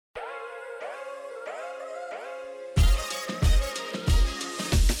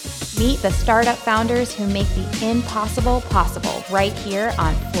Meet the startup founders who make the impossible possible right here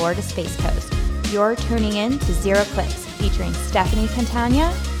on Florida Space Coast. You're tuning in to Zero Clicks, featuring Stefanie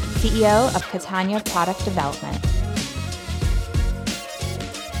Catania, CEO of Catania Product Development.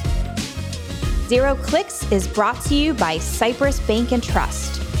 Zero Clicks is brought to you by Cyprus Bank and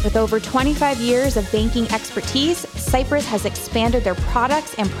Trust. With over 25 years of banking expertise, Cyprus has expanded their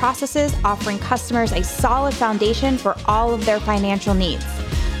products and processes, offering customers a solid foundation for all of their financial needs.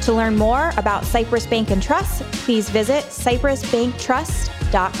 To learn more about Cyprus Bank and Trust, please visit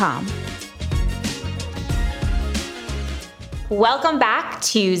cyprusbanktrust.com. Welcome back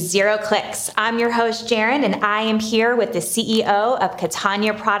to Zero Clicks. I'm your host, Jaren, and I am here with the CEO of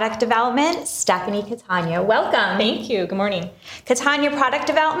Catania Product Development, Stefanie Catania. Welcome. Thank you. Good morning. Catania Product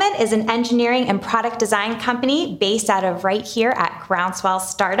Development is an engineering and product design company based out of right here at Groundswell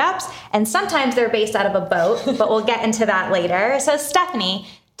Startups, and sometimes they're based out of a boat, but we'll get into that later. So, Stefanie,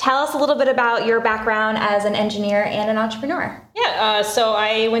 tell us a little bit about your background as an engineer and an entrepreneur. So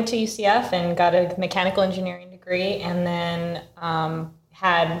I went to UCF and got a mechanical engineering degree, and then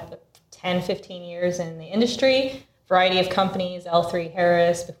had 10, 15 years in the industry, variety of companies, L3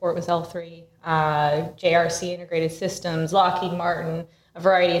 Harris, before it was L3, JRC Integrated Systems, Lockheed Martin, a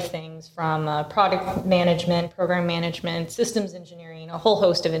variety of things from product management, program management, systems engineering, a whole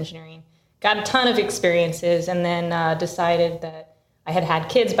host of engineering. Got a ton of experiences, and then decided that I had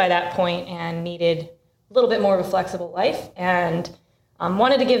kids by that point and needed a little bit more of a flexible life, and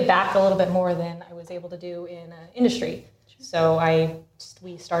wanted to give back a little bit more than I was able to do in industry. So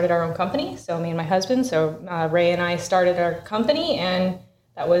we started our own company. So me and my husband, Ray and I started our company, and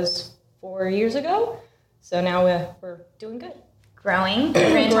that was 4 years ago. So now we're doing good. Growing.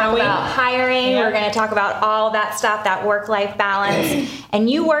 We're going to talk about hiring. Yeah. We're going to talk about all that stuff, that work-life balance. And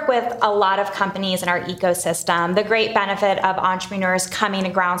you work with a lot of companies in our ecosystem. The great benefit of entrepreneurs coming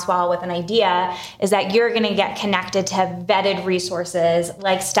to Groundswell with an idea is that you're going to get connected to vetted resources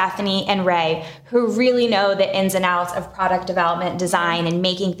like Stefanie and Ray, who really know the ins and outs of product development, design, and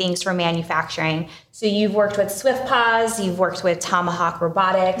making things for manufacturing. So you've worked with SwiftPOS, you've worked with Tomahawk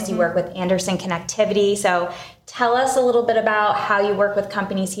Robotics, you work with Anderson Connectivity. So tell us a little bit about how you work with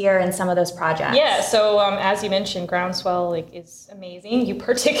companies here and some of those projects. Yeah, so as you mentioned, Groundswell is amazing. You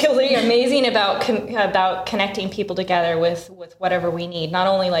particularly amazing about connecting people together with whatever we need. Not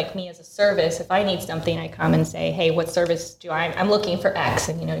only like me as a service, if I need something, I come and say, hey, what service I'm looking for X,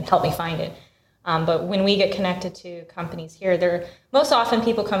 and help me find it. But when we get connected to companies here, they're most often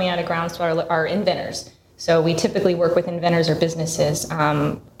people coming out of Groundswell are inventors. So we typically work with inventors or businesses,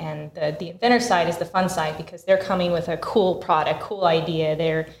 and the inventor side is the fun side because they're coming with a cool product, cool idea.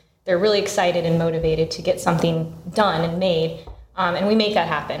 They're really excited and motivated to get something done and made, and we make that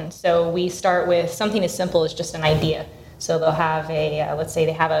happen. So we start with something as simple as just an idea. So they'll have let's say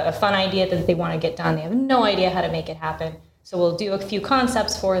they have a fun idea that they want to get done. They have no idea how to make it happen. So we'll do a few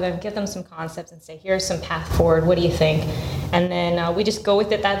concepts for them, give them some concepts and say, here's some path forward, what do you think? And then we just go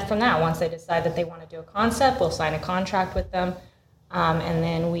with it from that. Once they decide that they want to do a concept, we'll sign a contract with them. And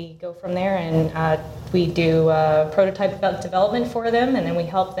then we go from there and we do prototype development for them, and then we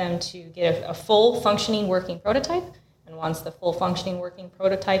help them to get a full functioning working prototype. And once the full functioning working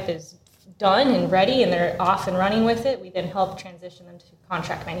prototype is done and ready and they're off and running with it, we then help transition them to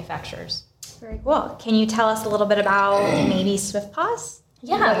contract manufacturers. Very cool. Can you tell us a little bit about maybe SwiftPOS?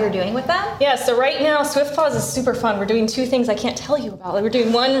 Yeah. What you're doing with them? Yeah, so right now, SwiftPOS is super fun. We're doing two things I can't tell you about. We're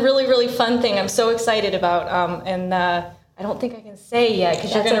doing one really, really fun thing I'm so excited about, and I don't think I can say yet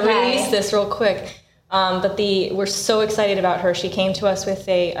because you're going to release this real quick. But we're so excited about her. She came to us with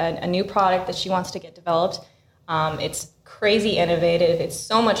a new product that she wants to get developed. It's crazy innovative. It's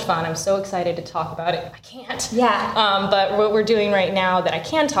so much fun. I'm so excited to talk about it. I can't. Yeah. But what we're doing right now that I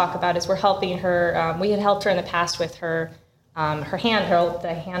can talk about is we're helping her. We had helped her in the past with her handheld,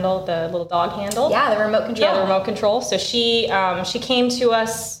 the little dog handle. Yeah, the remote control. Yeah, the remote control. So she came to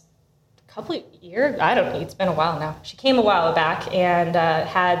us a couple of years. I don't know. It's been a while now. She came a while back and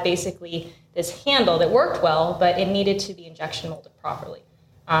had basically this handle that worked well, but it needed to be injection molded properly.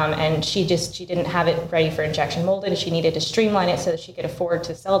 And she didn't have it ready for injection molded. She needed to streamline it so that she could afford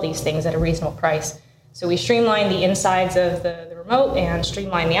to sell these things at a reasonable price. So we streamlined the insides of the remote and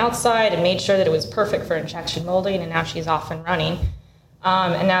streamlined the outside and made sure that it was perfect for injection molding, and now she's off and running.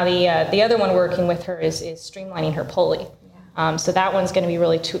 And now the other one working with her is streamlining her pulley. Yeah. So that one's going to be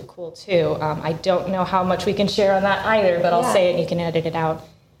really cool too. I don't know how much we can share on that either, but I'll say it and you can edit it out.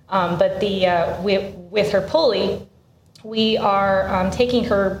 But with her pulley, we are taking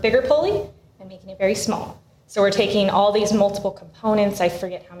her bigger pulley and making it very small. So we're taking all these multiple components. I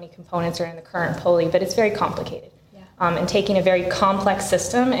forget how many components are in the current pulley, but it's very complicated. Yeah. and taking a very complex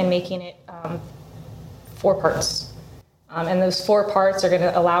system and making it 4 parts. And those 4 parts are going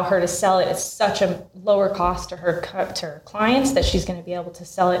to allow her to sell it at such a lower cost to her clients that she's going to be able to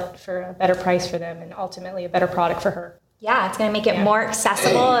sell it for a better price for them and ultimately a better product for her. Yeah, it's going to make it more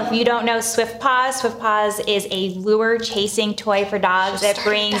accessible. If you don't know Swift Paws is a lure chasing toy for dogs that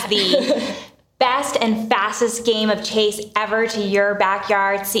brings the best and fastest game of chase ever to your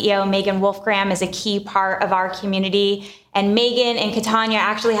backyard. CEO Megan Wolfgram is a key part of our community. And Megan and Catania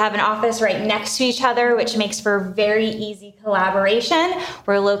actually have an office right next to each other, which makes for very easy collaboration.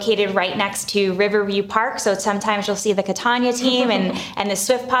 We're located right next to Riverview Park, so sometimes you'll see the Catania team and the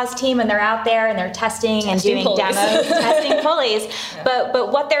Swift Paws team, and they're out there and they're testing and doing pulleys. demos, testing pulleys. Yeah.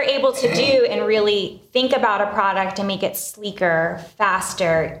 But what they're able to do and really think about a product and make it sleeker,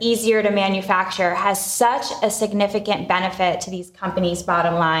 faster, easier to manufacture has such a significant benefit to these companies'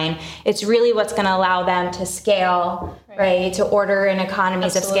 bottom line. It's really what's going to allow them to scale, right? To order in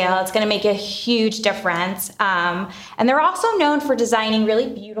economies of scale. It's going to make a huge difference. And they're also known for designing really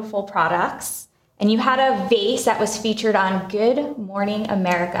beautiful products. And you had a vase that was featured on Good Morning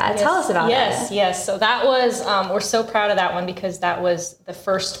America. Yes. Tell us about that. Yes. So that was, we're so proud of that one because that was the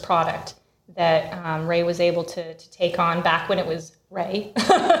first product that Ray was able to take on back when it was Ray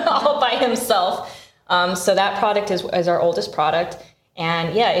all by himself. So that product is our oldest product.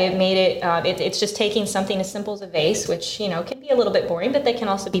 And yeah, it made it, it's just taking something as simple as a vase, which, can be a little bit boring, but they can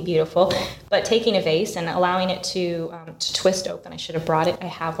also be beautiful. But taking a vase and allowing it to twist open. I should have brought it. I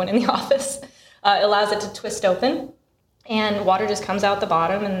have one in the office. It allows it to twist open and water just comes out the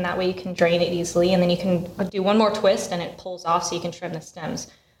bottom, and that way you can drain it easily. And then you can do one more twist and it pulls off so you can trim the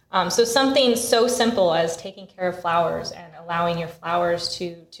stems. So something so simple as taking care of flowers and allowing your flowers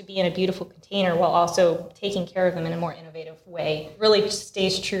to be in a beautiful container while also taking care of them in a more innovative way really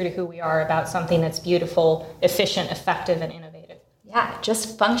stays true to who we are about something that's beautiful, efficient, effective, and innovative. Yeah, it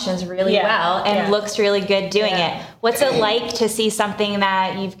just functions really well and looks really good doing it. What's it like to see something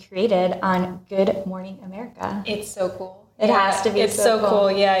that you've created on Good Morning America? It's so cool. It has to be. It's so cool.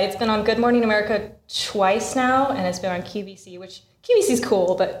 Yeah, it's been on Good Morning America twice now, and it's been on QVC, which QVC's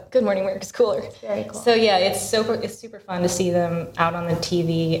cool, but Good Morning America's cooler. Very cool. So yeah, it's super fun to see them out on the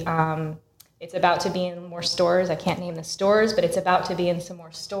TV. It's about to be in more stores. I can't name the stores, but it's about to be in some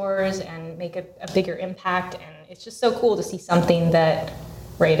more stores and make a bigger impact. And it's just so cool to see something that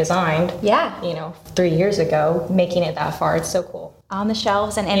Ray designed, 3 years ago, making it that far. It's so cool. On the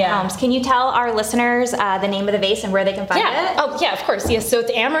shelves and in homes. Can you tell our listeners the name of the vase and where they can find it? Oh, yeah, of course. Yes. So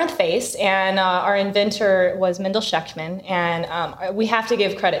it's Amaranth Vase, and our inventor was Mindel Shechtman, and we have to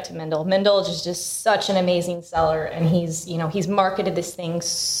give credit to Mindel. Mindel is just such an amazing seller, and he's marketed this thing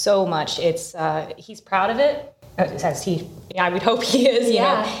so much. It's he's proud of it. I would hope he is. You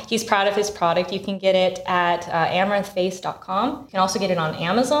know, he's proud of his product. You can get it at amaranthvase.com. You can also get it on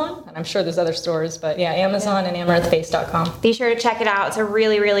Amazon, and I'm sure there's other stores, but Amazon and amaranthvase.com. Be sure to check it out. It's a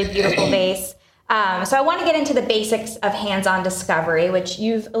really, really beautiful vase. So I want to get into the basics of hands-on discovery, which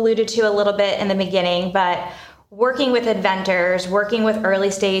you've alluded to a little bit in the beginning, but working with inventors, working with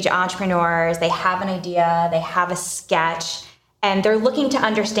early stage entrepreneurs, they have an idea, they have a sketch, and they're looking to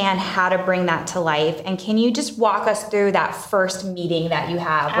understand how to bring that to life. And can you just walk us through that first meeting that you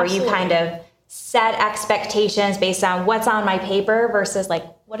have where you kind of set expectations based on what's on my paper versus like,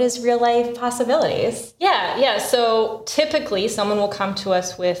 what is real life possibilities? Yeah. So typically someone will come to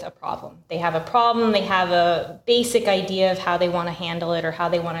us with a problem. They have a problem, they have a basic idea of how they want to handle it or how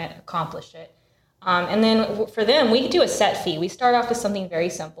they want to accomplish it. And then for them, we do a set fee. We start off with something very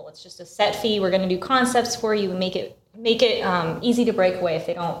simple. It's just a set fee. We're going to do concepts for you and make it easy to break away if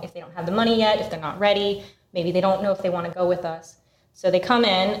they don't have the money yet, if they're not ready, maybe they don't know if they want to go with us. So they come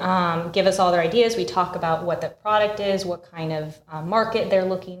in, give us all their ideas. We talk about what the product is, what kind of market they're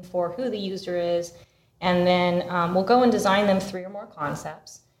looking for, who the user is, and then we'll go and design them 3 or more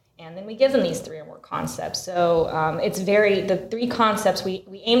concepts. And then we give them these 3 or more concepts. So the 3 concepts, we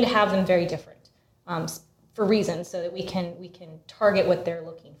aim to have them very different for reasons so that we can target what they're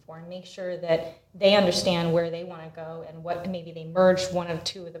looking for and make sure that they understand where they want to go and what maybe they merged 1 or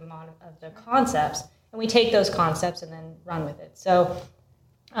 2 of the concepts, and we take those concepts and then run with it. So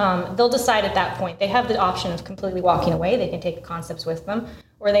they'll decide at that point. They have the option of completely walking away. They can take the concepts with them,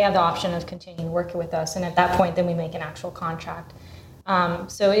 or they have the option of continuing working with us. And at that point, then we make an actual contract.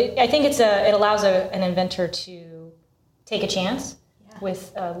 So I think it allows an inventor to take a chance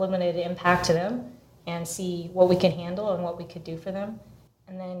with a limited impact to them and see what we can handle and what we could do for them.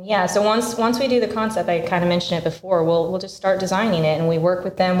 And then, so once we do the concept, I kind of mentioned it before, we'll just start designing it and we work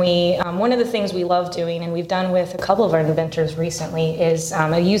with them. One of the things we love doing, and we've done with a couple of our inventors recently, is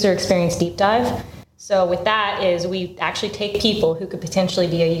a user experience deep dive. So with that is we actually take people who could potentially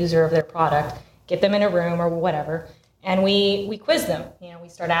be a user of their product, get them in a room or whatever, and we quiz them. We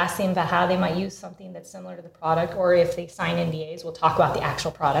start asking them about how they might use something that's similar to the product, or if they sign NDAs, we'll talk about the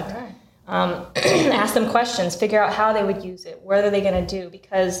actual product. Right. Ask them questions, figure out how they would use it, what are they going to do,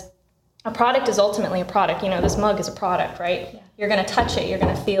 because a product is ultimately a product. This mug is a product, right? Yeah. You're going to touch it, you're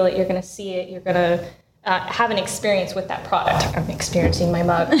going to feel it, you're going to see it, you're going to have an experience with that product. I'm experiencing my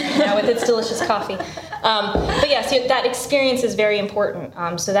mug right now with its delicious coffee. But yeah, so that experience is very important.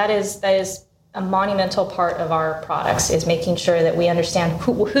 So that is a monumental part of our products, is making sure that we understand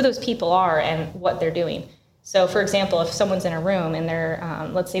who those people are and what they're doing. So for example, if someone's in a room and they're,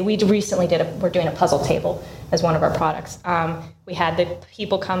 let's say we're doing a puzzle table as one of our products. We had the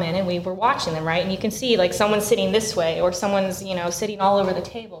people come in and we were watching them, right? And you can see like someone's sitting this way or someone's, sitting all over the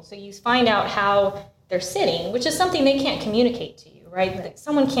table. So you find out how they're sitting, which is something they can't communicate to you, right?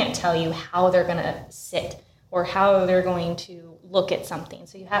 Someone can't tell you how they're going to sit or how they're going to look at something.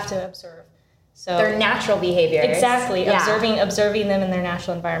 So you have to observe. So their natural behaviors. Exactly. Yeah. Observing them in their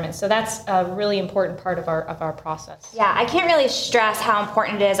natural environment. So that's a really important part of our process. Yeah, I can't really stress how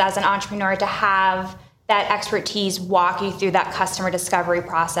important it is as an entrepreneur to have that expertise walk you through that customer discovery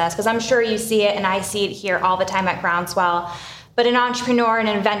process, because I'm sure you see it and I see it here all the time at Groundswell. But an entrepreneur, an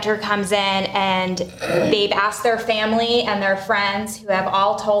inventor comes in and they've asked their family and their friends who have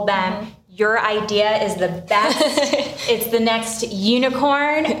all told them, your idea is the best, it's the next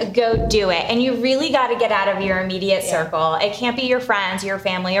unicorn, go do it. And you really got to get out of your immediate circle. It can't be your friends, your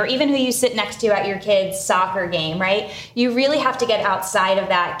family, or even who you sit next to at your kid's soccer game, right? You really have to get outside of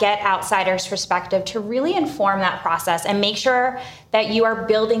that, get outsiders' perspective to really inform that process and make sure that you are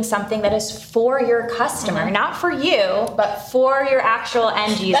building something that is for your customer, not for you, but for your actual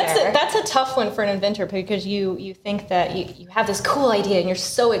end user. That's a tough one for an inventor, because you think that you have this cool idea and you're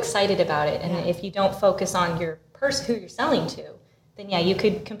so excited about it. And if you don't focus on your person who you're selling to, then you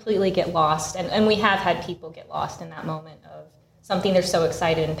could completely get lost. And we have had people get lost in that moment of something they're so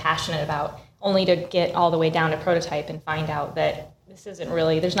excited and passionate about, only to get all the way down to prototype and find out that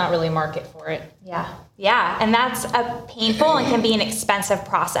there's not really a market for it. Yeah. And that's a painful and can be an expensive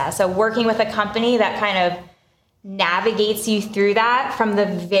process. So working with a company that kind of navigates you through that from the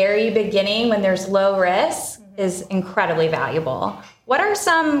very beginning when there's low risk is incredibly valuable. What are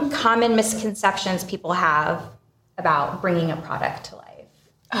some common misconceptions people have about bringing a product to life?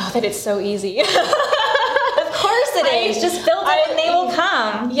 Oh, that it's so easy. Of course it is. Just build it and they will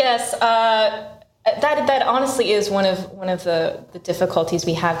come. Yes. That honestly is one of the difficulties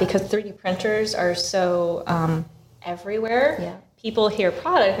we have, because 3D printers are so everywhere. Yeah. People hear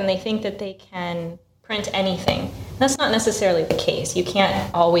product and they think that they can print anything. That's not necessarily the case. You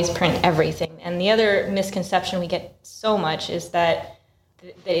can't always print everything. And the other misconception we get so much is that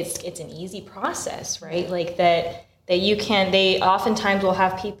it's an easy process, right? Like that they oftentimes will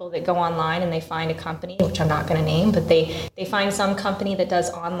have people that go online and they find a company, which I'm not going to name, but they find some company that does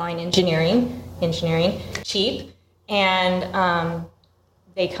online engineering cheap, and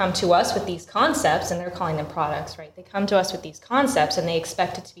they come to us with these concepts, and they're calling them products, right? They come to us with these concepts and they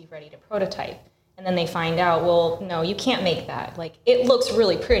expect it to be ready to prototype. And then they find out, well, no, you can't make that. Like, it looks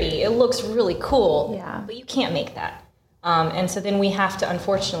really pretty, it looks really cool, but you can't make that. And so then we have to,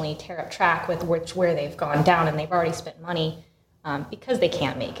 unfortunately, tear up track with where they've gone down, and they've already spent money because they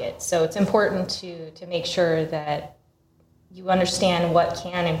can't make it. So it's important to make sure that you understand what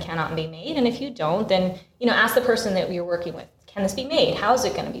can and cannot be made. And if you don't, then ask the person that you're working with, can this be made? How is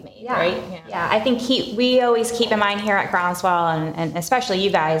it going to be made? Right? Yeah. I think we always keep in mind here at Groundswell, and especially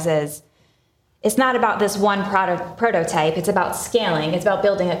you guys, is it's not about this one prototype. It's about scaling. It's about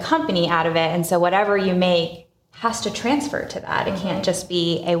building a company out of it. And so whatever you make has to transfer to that. It can't just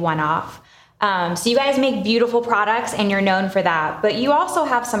be a one-off. So you guys make beautiful products and you're known for that, but you also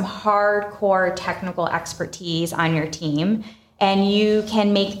have some hardcore technical expertise on your team, and you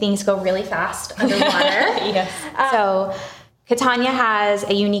can make things go really fast underwater. Yes. So Catania has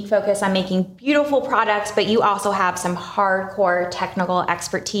a unique focus on making beautiful products, but you also have some hardcore technical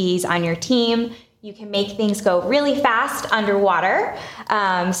expertise on your team. You can make things go really fast underwater.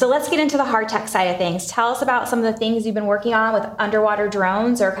 So let's get into the hard tech side of things. Tell us about some of the things you've been working on with underwater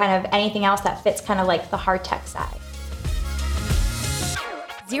drones, or kind of anything else that fits kind of like the hard tech side.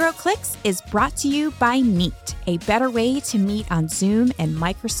 Zero Clicks is brought to you by Meet, a better way to meet on Zoom and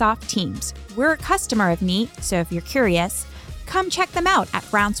Microsoft Teams. We're a customer of Meet, so if you're curious, come check them out at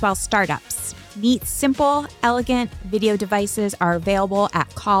Groundswell Startups. Meet's simple, elegant video devices are available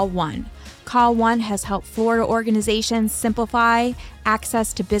at Call 1. Call One has helped Florida organizations simplify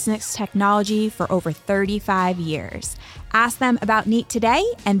access to business technology for over 35 years. Ask them about Neat today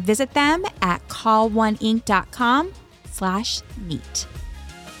and visit them at calloneinc.com/neat.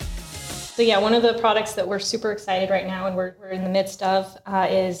 So yeah, one of the products that we're super excited right now and we're in the midst of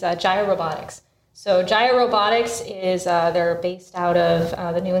is Jaya Robotics. So Jaya Robotics is, they're based out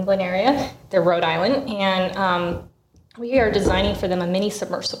of the New England area. They're Rhode Island, and we are designing for them a mini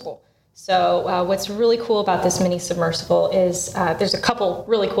submersible. So what's really cool about this mini submersible is there's a couple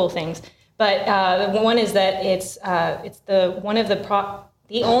really cool things, but one is that it's the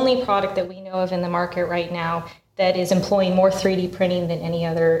only product that we know of in the market right now that is employing more 3D printing than any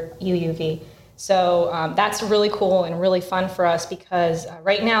other UUV. So that's really cool and really fun for us because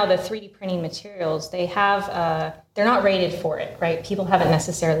right now the 3D printing materials, they're not rated for it, right? People haven't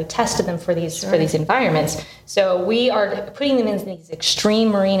necessarily tested them for these environments. So we are putting them in these extreme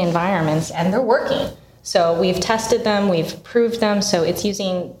marine environments and they're working. So we've tested them, we've proved them. So it's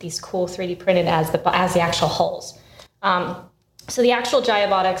using these cool 3D printed as the actual hulls. So the actual Jaya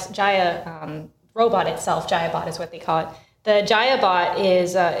robot itself, JayaBot is what they call it. The JayaBot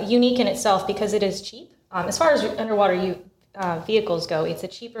is unique in itself because it is cheap. As far as underwater vehicles go, it's a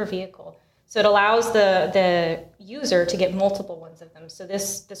cheaper vehicle. So it allows the user to get multiple ones of them. So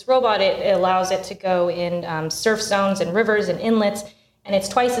this robot, it allows it to go in surf zones and rivers and inlets, and it's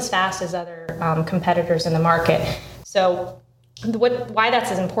twice as fast as other competitors in the market. So why that's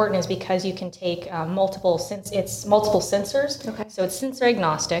as important is because you can take multiple sensors. Okay. So it's sensor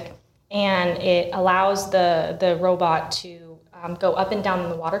agnostic. And it allows the robot to go up and down in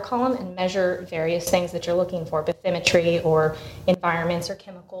the water column and measure various things that you're looking for, bathymetry or environments or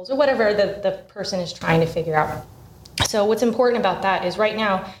chemicals or whatever the person is trying to figure out. So what's important about that is right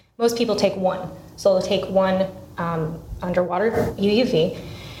now, most people take one. So they'll take one underwater UUV,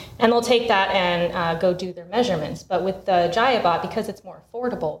 and they'll take that and go do their measurements. But with the JayaBot, because it's more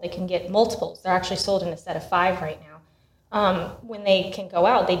affordable, they can get multiples. They're actually sold in a set of 5 right now. When they can go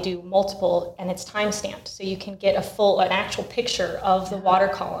out, they do multiple, and it's time stamped, so you can get an actual picture of the water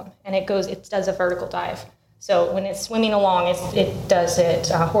column, and it does a vertical dive. So when it's swimming along, it does it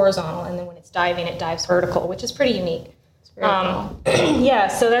horizontal, and then when it's diving, it dives vertical, which is pretty unique. It's very cool. Yeah,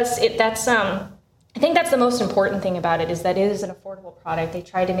 so that's it. I think that's the most important thing about it is that it is an affordable product. They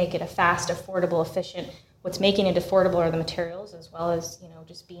try to make it a fast, affordable, efficient. What's making it affordable are the materials, as well as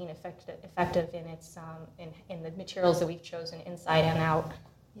just being effective in its in the materials that we've chosen inside and out.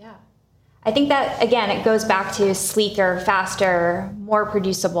 Yeah, I think that again it goes back to sleeker, faster, more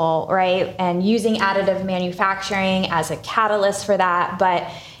producible, right? And using additive manufacturing as a catalyst for that. But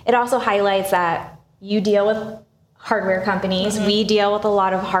it also highlights that you deal with hardware companies. Mm-hmm. We deal with a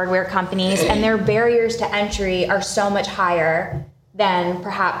lot of hardware companies, and their barriers to entry are so much higher than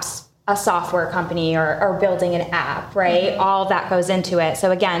perhaps a software company or building an app, right? Mm-hmm. All of that goes into it.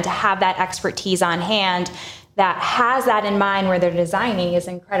 So again, to have that expertise on hand that has that in mind where they're designing is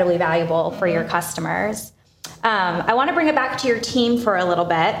incredibly valuable for your customers. I want to bring it back to your team for a little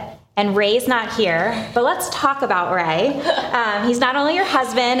bit. And Ray's not here, but let's talk about Ray. He's not only your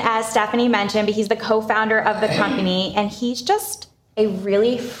husband, as Stefanie mentioned, but he's the co-founder of the company, and he's just a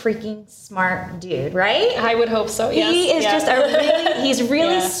really freaking smart dude, right? I would hope so, yes. He is just he's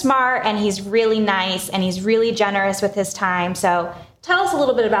really smart, and he's really nice, and he's really generous with his time. So tell us a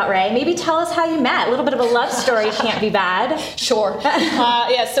little bit about Ray. Maybe tell us how you met. A little bit of a love story can't be bad. Sure.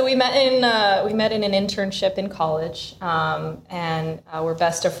 So we met in an internship in college, and we're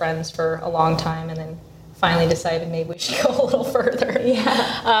best of friends for a long time, and then finally decided maybe we should go a little further.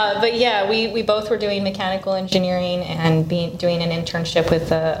 Yeah. But yeah, we both were doing mechanical engineering and doing an internship with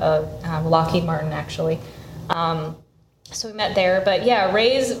Lockheed Martin, actually. So we met there. But yeah,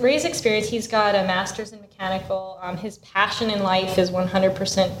 Ray's experience, he's got a master's in mechanical. His passion in life is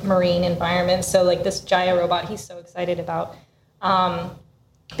 100% marine environment. So like this Jaya robot, he's so excited about. But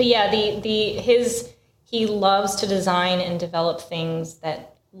yeah, he loves to design and develop things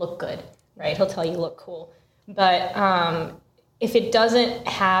that look good, right? He'll tell you look cool. But if it doesn't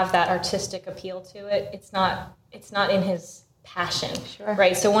have that artistic appeal to it, it's not in his passion, sure.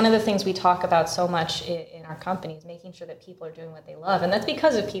 Right? So one of the things we talk about so much in our company is making sure that people are doing what they love. And that's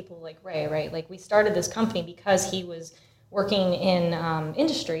because of people like Ray, right? Like we started this company because he was working in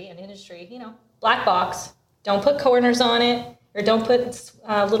industry, black box, don't put corners on it, or don't put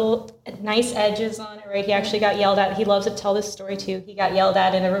little nice edges on it, right? He actually got yelled at. He loves to tell this story too. He got yelled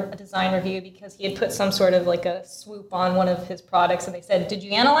at in a design review because he had put some sort of like a swoop on one of his products, and they said, "Did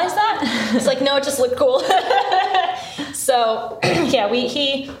you analyze that?" It's like, no, it just looked cool. So yeah,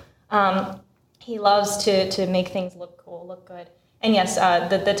 he loves to make things look cool, look good. And yes,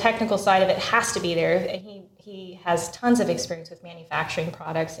 the technical side of it has to be there. He has tons of experience with manufacturing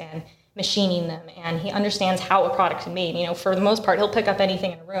products and machining them, and he understands how a product is made. You know, for the most part, he'll pick up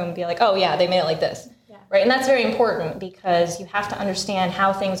anything in a room and be like, oh yeah, they made it like this. Yeah. Right? And that's very important because you have to understand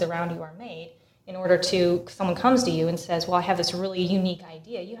how things around you are made in order to, someone comes to you and says, well, I have this really unique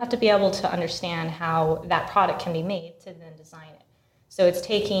idea. You have to be able to understand how that product can be made to then design it. So it's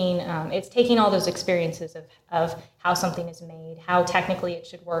taking all those experiences of how something is made, how technically it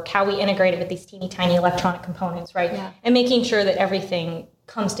should work, how we integrate it with these teeny tiny electronic components, right? Yeah. And making sure that everything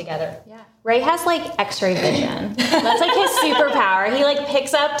comes together. Yeah. Ray has like X-ray vision. That's like his superpower. He like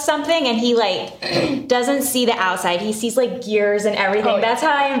picks up something and he like doesn't see the outside. He sees like gears and everything. Oh, yeah. That's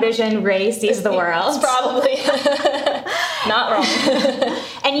how I envision Ray sees the world. It's probably not wrong.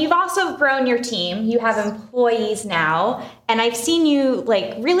 And you've also grown your team. You have employees now. And I've seen you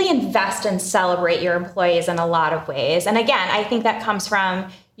like really invest and celebrate your employees in a lot of ways. And again, I think that comes from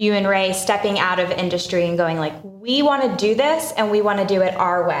you and Ray stepping out of industry and going like, we want to do this and we want to do it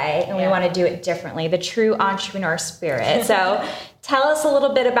our way and we want to do it differently, the true entrepreneur spirit. So tell us a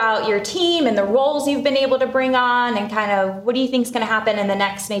little bit about your team and the roles you've been able to bring on and kind of what do you think is going to happen in the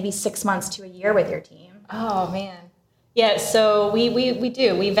next maybe 6 months to a year with your team? Oh, man. Yeah, so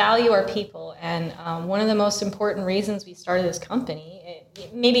we value our people, and one of the most important reasons we started this company,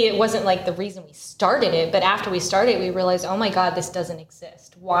 maybe it wasn't like the reason we started it, but after we started, we realized, oh my God, this doesn't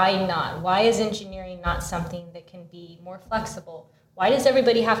exist. Why not? Why is engineering not something that can be more flexible? Why does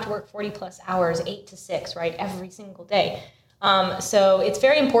everybody have to work 40 plus hours, 8 to 6, right, every single day? So it's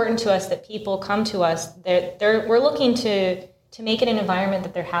very important to us that people come to us. We're looking to make it an environment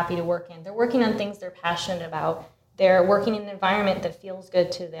that they're happy to work in. They're working on things they're passionate about. They're working in an environment that feels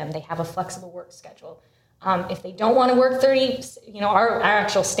good to them. They have a flexible work schedule. If they don't want to work 30, our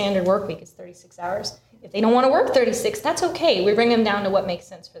actual standard work week is 36 hours. If they don't want to work 36, that's okay. We bring them down to what makes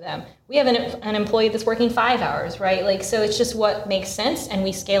sense for them. We have an employee that's working 5 hours, right? Like, so it's just what makes sense, and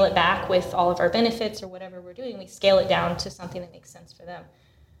we scale it back with all of our benefits or whatever we're doing. We scale it down to something that makes sense for them.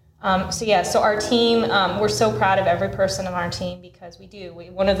 So our team, we're so proud of every person on our team because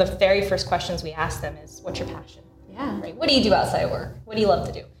one of the very first questions we ask them is, what's your passion? Yeah. Right. What do you do outside of work? What do you love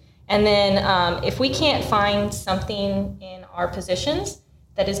to do? And then if we can't find something in our positions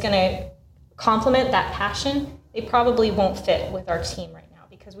that is going to complement that passion, they probably won't fit with our team right now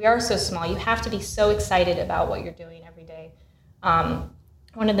because we are so small. You have to be so excited about what you're doing every day.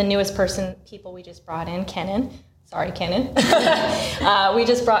 One of the newest people we just brought in, Kenan. Sorry, Kenan. We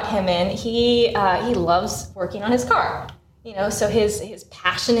just brought him in. He loves working on his car. So his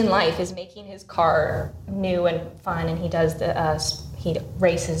passion in life is making his car new and fun, and he does he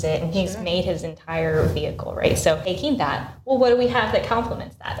races it, and he's made his entire vehicle, right? So taking that, well, what do we have that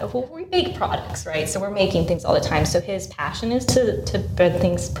complements that? Well, we make products, right? So we're making things all the time. So his passion is to put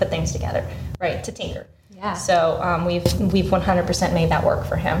things together, right? To tinker. Yeah. So we've 100% made that work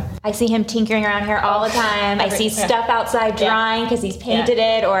for him. I see him tinkering around here all the time. I see stuff outside drying because he's painted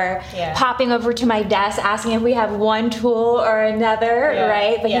it, or popping over to my desk asking if we have one tool or another,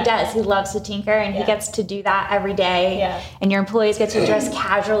 right? But he does. He loves to tinker, and he gets to do that every day. Yeah. And your employees get to dress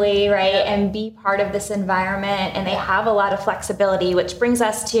casually, right, and be part of this environment, and they have a lot of flexibility, which brings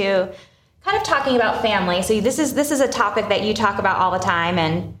us to kind of talking about family. So this is a topic that you talk about all the time,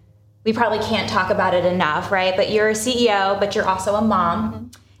 and we probably can't talk about it enough, right? But you're a CEO, but you're also a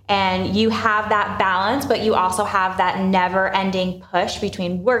mom, and you have that balance, but you also have that never-ending push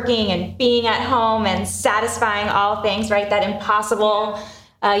between working and being at home and satisfying all things, right? That impossible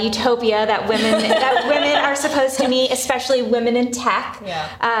utopia that women are supposed to meet, especially women in tech.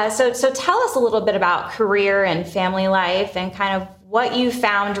 Yeah. So tell us a little bit about career and family life and kind of what you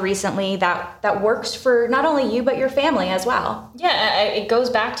found recently that works for not only you but your family as well. Yeah, it goes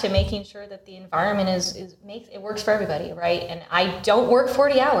back to making sure that the environment it works for everybody, right? And I don't work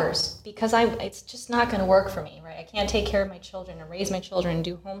 40 hours because it's just not going to work for me, right? I can't take care of my children and raise my children and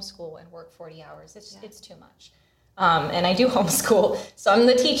do homeschool and work 40 hours. It's too much. And I do homeschool, so I'm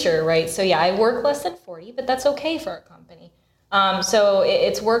the teacher, right? So yeah, I work less than 40, but that's okay for our company. So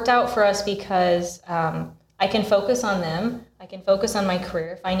it's worked out for us because I can focus on them. I can focus on my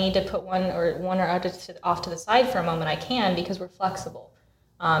career. If I need to put one or other off to the side for a moment, I can because we're flexible.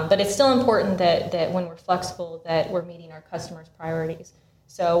 But it's still important that when we're flexible, that we're meeting our customers' priorities.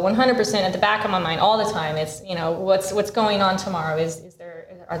 So 100% at the back of my mind all the time, it's what's going on tomorrow.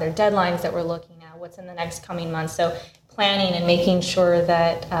 Are there deadlines that we're looking at? What's in the next coming months? So planning and making sure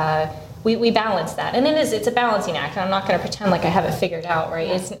that we balance that. And it's a balancing act. I'm not going to pretend like I have it figured out, right?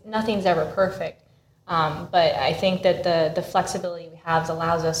 Yeah. Nothing's ever perfect. But I think that the flexibility we have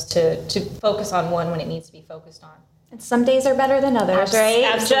allows us to focus on one when it needs to be focused on. Some days are better than others, right?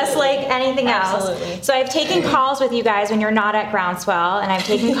 Absolutely. Just like anything Absolutely. else. So I've taken calls with you guys when you're not at Groundswell, and I've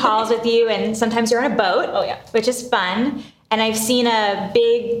taken calls with you, and sometimes you're on a boat, which is fun. And I've seen a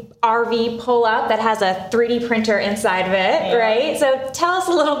big RV pull up that has a 3D printer inside of it, right? So tell us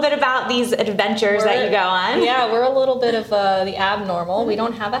a little bit about these adventures that you go on. Yeah, we're a little bit of the abnormal. We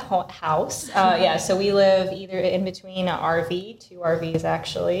don't have a house. So we live either in between an RV, 2 RVs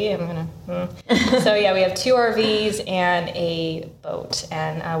actually. So yeah, we have 2 RVs and a boat,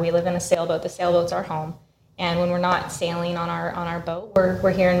 and we live in a sailboat. The sailboat's our home. And when we're not sailing on our boat,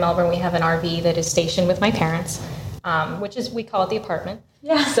 we're here in Melbourne. We have an RV that is stationed with my parents. Which is, we call it the apartment.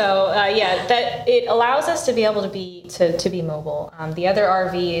 Yeah. So that it allows us to be able to be mobile. The other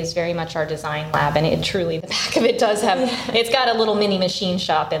RV is very much our design lab, and it truly, the back of it does have, it's got a little mini machine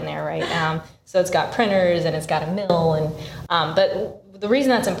shop in there, right? So it's got printers and it's got a mill, and but the reason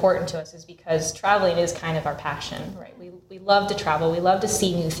that's important to us is because traveling is kind of our passion, right? We love to travel. We love to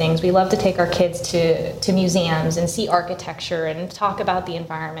see new things. We love to take our kids to museums and see architecture and talk about the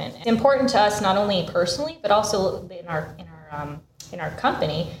environment. It's important to us not only personally, but also in our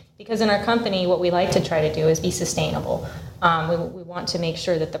company, because in our company, what we like to try to do is be sustainable. We want to make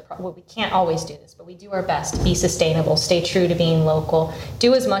sure that we can't always do this, but we do our best to be sustainable, stay true to being local,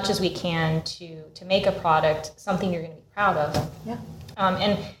 do as much as we can to make a product something you're going to be proud of. Yeah.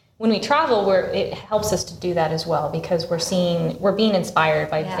 And when we travel, it helps us to do that as well, because we're being inspired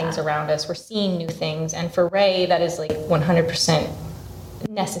by the things around us. We're seeing new things, and for Ray, that is like 100%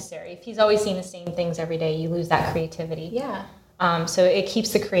 necessary. If he's always seeing the same things every day, you lose that creativity. Yeah. So it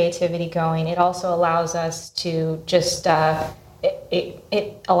keeps the creativity going. It also allows us to just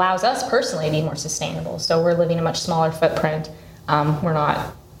it allows us personally to be more sustainable. So we're living a much smaller footprint. We're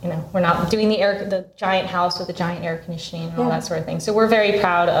not doing the giant house with the giant air conditioning and all that sort of thing. So we're very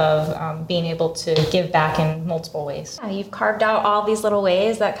proud of being able to give back in multiple ways. Yeah, you've carved out all these little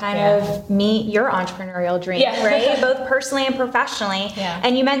ways that kind of meet your entrepreneurial dream, right? Both personally and professionally. Yeah.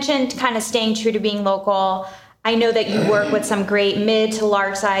 And you mentioned kind of staying true to being local. I know that you work with some great mid to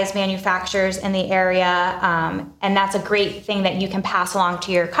large size manufacturers in the area, and that's a great thing that you can pass along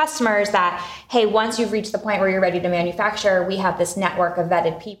to your customers that, hey, once you've reached the point where you're ready to manufacture, we have this network of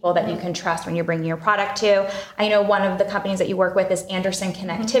vetted people that you can trust when you're bringing your product to. I know one of the companies that you work with is Anderson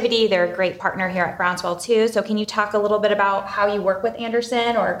Connectivity. They're a great partner here at Groundswell too. So can you talk a little bit about how you work with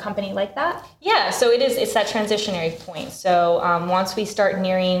Anderson or a company like that? Yeah, so it's that transitionary point. So once we start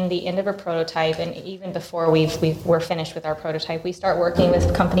nearing the end of a prototype, and even before we're finished with our prototype, we start working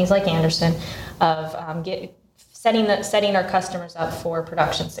with companies like Anderson of setting our customers up for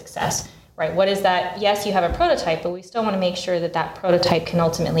production success. Right? What is that? Yes, you have a prototype, but we still want to make sure that prototype can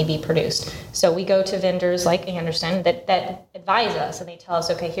ultimately be produced. So we go to vendors like Anderson that advise us, and they tell us,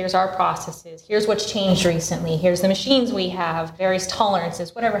 okay, here's our processes, here's what's changed recently, here's the machines we have, various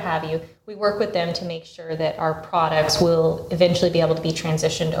tolerances, whatever have you. We work with them to make sure that our products will eventually be able to be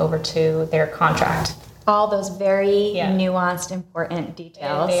transitioned over to their contract. All those very nuanced, important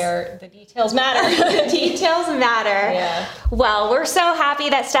details. The details matter. The details matter. Yeah. Well, we're so happy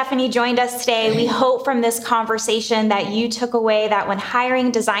that Stefanie joined us today. We hope from this conversation that you took away that when hiring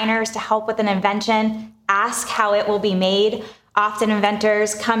designers to help with an invention, ask how it will be made. Often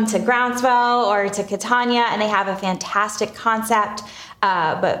inventors come to Groundswell or to Catania and they have a fantastic concept,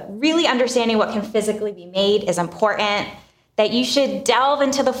 but really understanding what can physically be made is important. That you should delve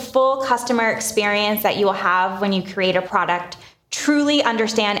into the full customer experience that you will have when you create a product, truly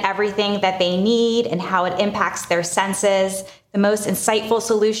understand everything that they need and how it impacts their senses. The most insightful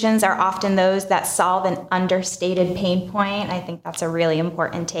solutions are often those that solve an understated pain point. I think that's a really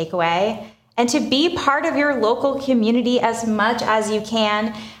important takeaway. And to be part of your local community as much as you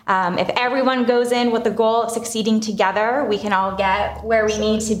can. If everyone goes in with the goal of succeeding together, we can all get where we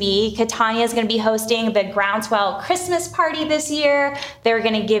need to be. Catania is going to be hosting the Groundswell Christmas party this year. They're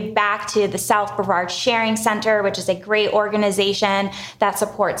going to give back to the South Brevard Sharing Center, which is a great organization that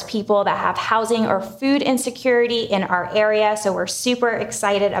supports people that have housing or food insecurity in our area. So we're super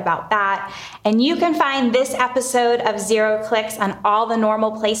excited about that. And you can find this episode of Zero Clicks on all the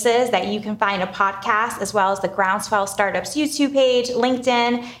normal places that you can find a podcast, as well as the Groundswell Startups YouTube page,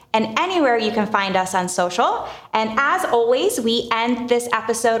 LinkedIn, and anywhere you can find us on social. And as always, we end this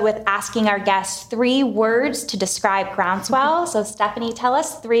episode with asking our guests 3 words to describe Groundswell. So Stefanie, tell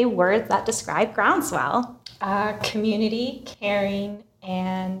us 3 words that describe Groundswell. Community, caring,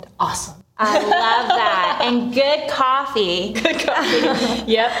 and awesome. I love that. And good coffee. Good coffee.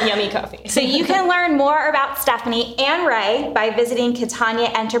 Yep, yummy coffee. So you can learn more about Stefanie and Ray by visiting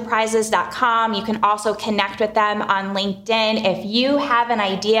CataniaEnterprises.com. You can also connect with them on LinkedIn. If you have an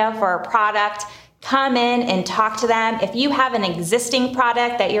idea for a product, Come in and talk to them. If you have an existing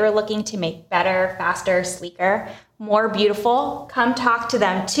product that you're looking to make better, faster, sleeker, more beautiful, come talk to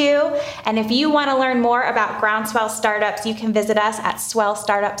them too. And if you want to learn more about Groundswell Startups, you can visit us at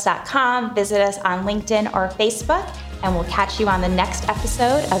swellstartups.com, visit us on LinkedIn or Facebook, and we'll catch you on the next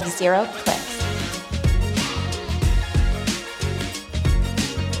episode of Zero Clicks.